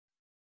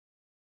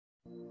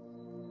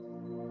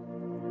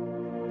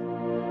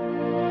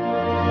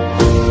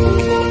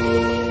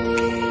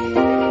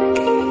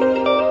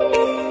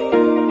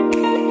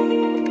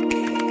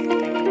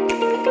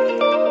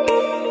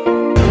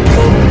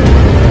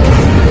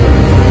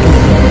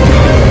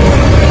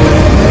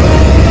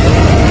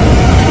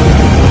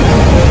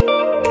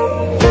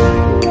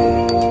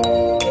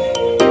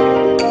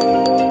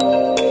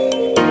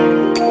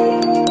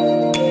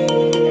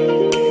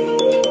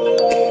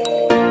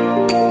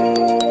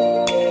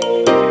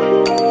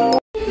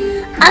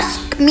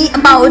Ask me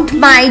about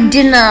my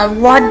dinner.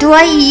 What do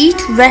I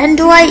eat? When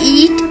do I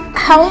eat?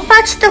 How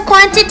much the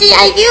quantity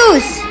I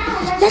use?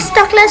 Let's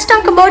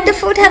talk about the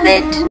food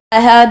habit. I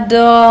had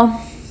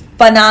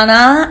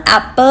banana,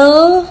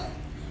 apple,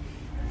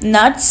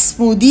 nuts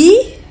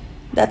smoothie.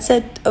 That's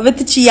it,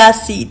 with chia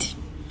seed.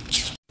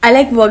 I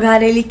like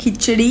vaghareli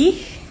khichdi,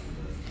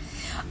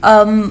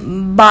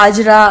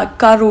 bajra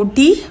ka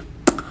roti,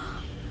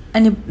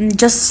 and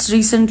just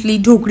recently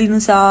dhokdi nu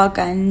saag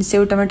and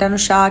sev tomato nu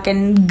saag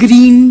and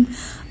green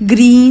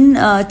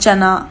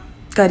chana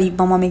curry.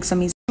 Mama makes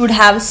amazing. You would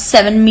have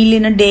 7 meals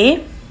in a day.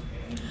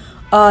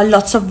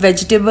 Lots of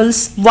vegetables.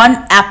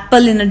 1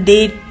 apple in a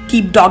day.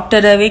 Keep doctor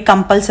away.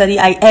 Compulsory.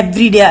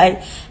 Every day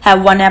I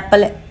have 1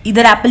 apple.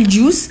 Either apple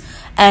juice,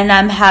 and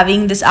I'm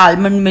having this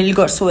almond milk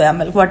or soya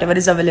milk, whatever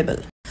is available.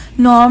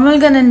 Normal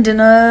gun and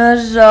dinner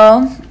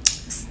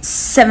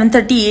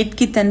 7:38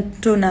 ki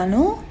tentu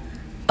nanu.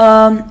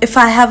 If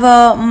I have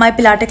my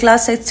Pilates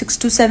class at 6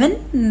 to 7,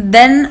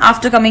 then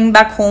after coming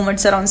back home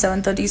it's around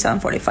 7:30,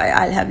 7:45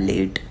 I'll have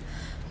late.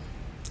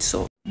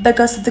 So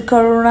because of the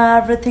corona,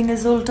 everything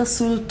is ulta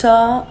sulta,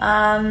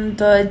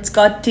 and it's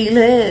got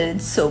delayed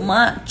so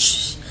much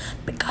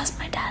because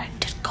my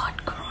director got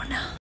corona.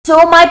 So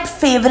my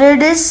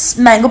favorite is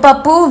mango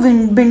pappu,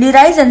 bindi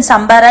rice and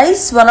samba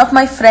rice. One of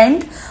my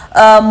friend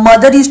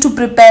mother used to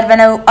prepare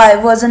when I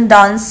was in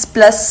dance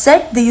plus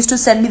set. They used to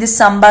send me this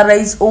samba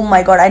rice. Oh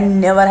my god, I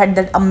never had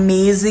that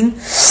amazing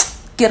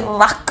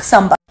kirak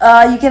samba.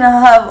 You can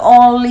have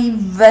only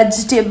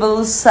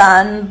vegetables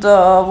and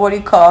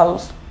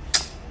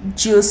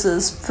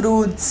juices,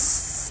 fruits,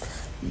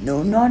 no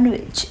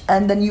non-veg,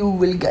 and then you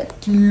will get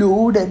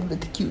loaded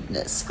with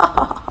cuteness.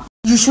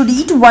 You should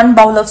eat 1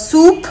 bowl of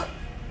soup,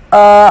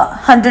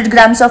 100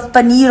 grams of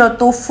paneer or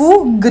tofu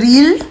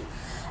grilled,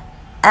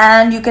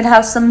 and you can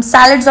have some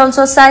salads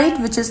also aside,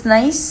 which is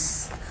nice.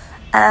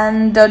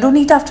 And don't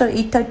eat after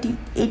 8:30.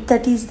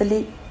 8:30 is the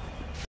late.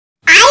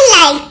 I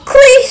like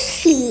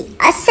kulfi.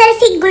 A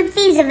Sarthak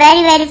kulfi is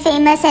very, very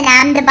famous in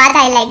Ahmedabad.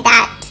 I like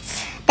that.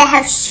 They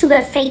have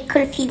sugar-free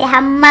kulfi, they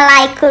have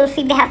malai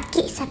kulfi, they have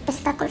kesar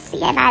pista kulfi,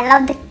 and I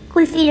love the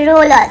kulfi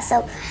roll also.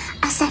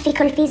 A Sarthak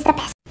kulfi is the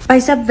best.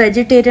 भाई सब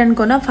vegetarian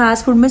को ना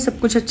fast food में सब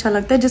कुछ अच्छा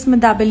लगता है, जिसमें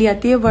दाबेली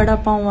आती है, वड़ा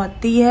पाव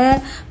आती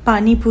है,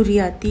 पानी पूरी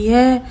आती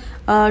है,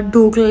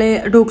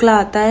 ढोकला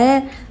आता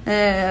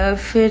है,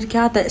 फिर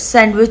क्या आता है,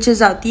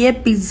 सैंडविचेस आती है,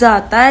 पिज्जा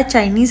आता है,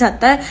 चाइनीज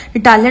आता है,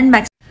 Italian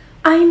max.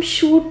 I am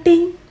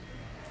shooting.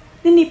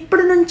 నేను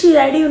ఇప్పుడు నుంచి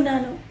రెడీ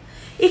ఉన్నాను.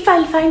 If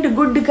I'll find a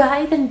good guy,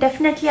 then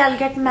definitely I'll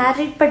get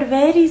married. But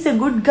where is a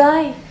good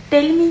guy?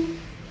 Tell me.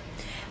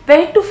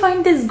 Where to find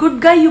this good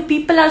guy? You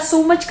people are so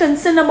much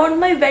concerned about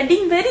my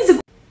wedding. Where is a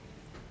good...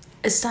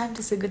 It's time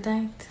to say good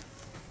night.